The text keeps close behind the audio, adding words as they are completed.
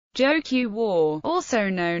Jōkyū War, also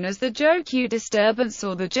known as the Jōkyū Disturbance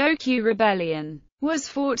or the Jōkyū Rebellion, was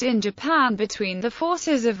fought in Japan between the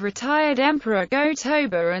forces of retired Emperor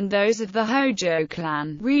Go-Toba and those of the Hojo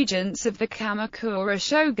clan, regents of the Kamakura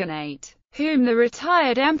shogunate, whom the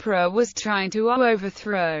retired emperor was trying to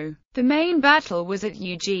overthrow. The main battle was at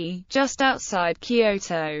Uji, just outside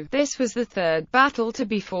Kyoto. This was the third battle to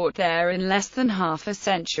be fought there in less than half a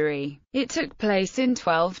century. It took place in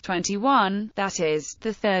 1221, that is,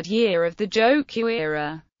 the third year of the Jōkyū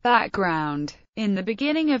era. Background: in the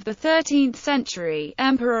beginning of the 13th century,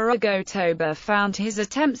 Emperor Go-Toba found his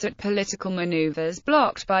attempts at political maneuvers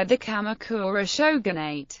blocked by the Kamakura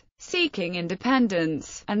shogunate, seeking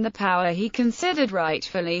independence, and the power he considered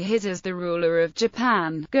rightfully his as the ruler of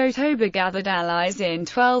Japan. Go-Toba gathered allies in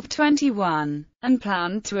 1221, and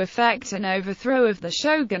planned to effect an overthrow of the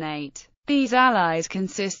shogunate. These allies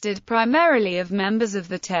consisted primarily of members of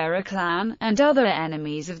the Terra clan, and other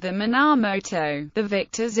enemies of the Minamoto, the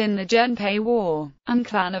victors in the Genpei War, and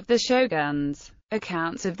clan of the shoguns.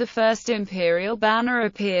 Accounts of the first imperial banner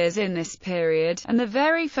appears in this period, and the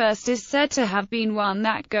very first is said to have been one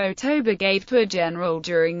that Go-Toba gave to a general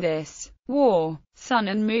during this war. Sun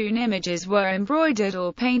and moon images were embroidered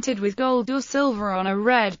or painted with gold or silver on a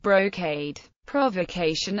red brocade.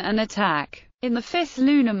 Provocation and attack. In the 5th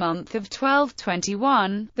lunar month of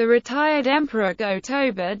 1221, the retired Emperor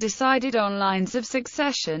Go-Toba decided on lines of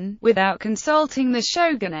succession, without consulting the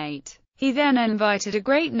shogunate. He then invited a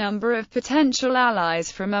great number of potential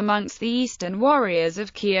allies from amongst the eastern warriors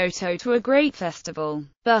of Kyoto to a great festival,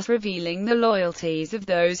 thus revealing the loyalties of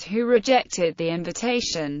those who rejected the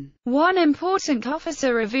invitation. One important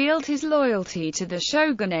officer revealed his loyalty to the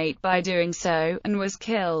shogunate by doing so, and was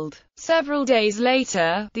killed. Several days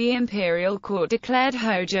later, the imperial court declared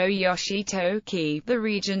Hojo Yoshitoki, the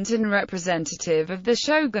regent and representative of the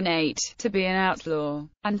shogunate, to be an outlaw,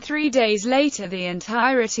 and 3 days later the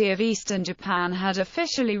entirety of eastern Japan had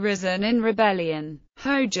officially risen in rebellion.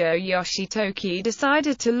 Hojo Yoshitoki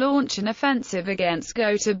decided to launch an offensive against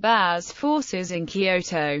Go-Toba's forces in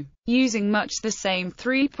Kyoto, using much the same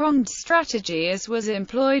three-pronged strategy as was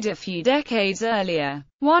employed a few decades earlier.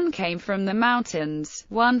 One came from the mountains,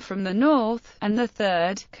 one from the north, and the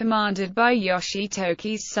third, commanded by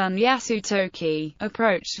Yoshitoki's son Yasutoki,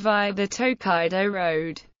 approached via the Tokaido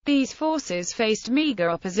Road. These forces faced meager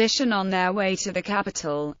opposition on their way to the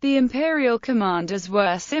capital. The imperial commanders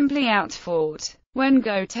were simply outfought. When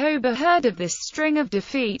Go-Toba heard of this string of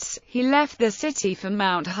defeats, he left the city for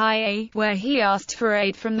Mount Hiei, where he asked for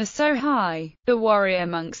aid from the Sohei, the warrior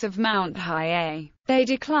monks of Mount Hiei. They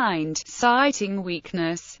declined, citing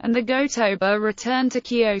weakness, and the Go-Toba returned to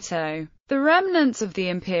Kyoto. The remnants of the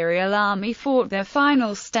imperial army fought their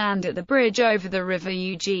final stand at the bridge over the river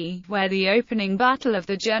Uji, where the opening battle of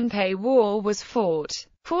the Genpei War was fought.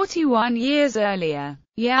 41 years earlier,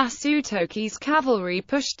 Yasutoki's cavalry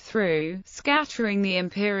pushed through, scattering the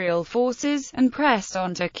imperial forces, and pressed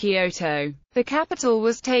onto Kyoto. The capital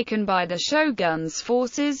was taken by the shogun's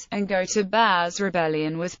forces, and Go-Toba's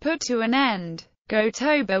rebellion was put to an end.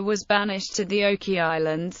 Go-Toba was banished to the Oki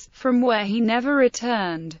Islands, from where he never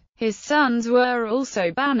returned. His sons were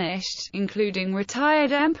also banished, including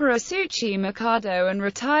retired Emperor Tsuchimikado and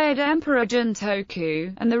retired Emperor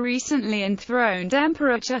Juntoku, and the recently enthroned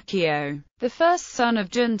Emperor Chukyo. The first son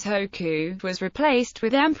of Juntoku was replaced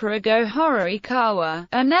with Emperor Go Horikawa,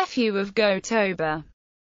 a nephew of Go-Toba.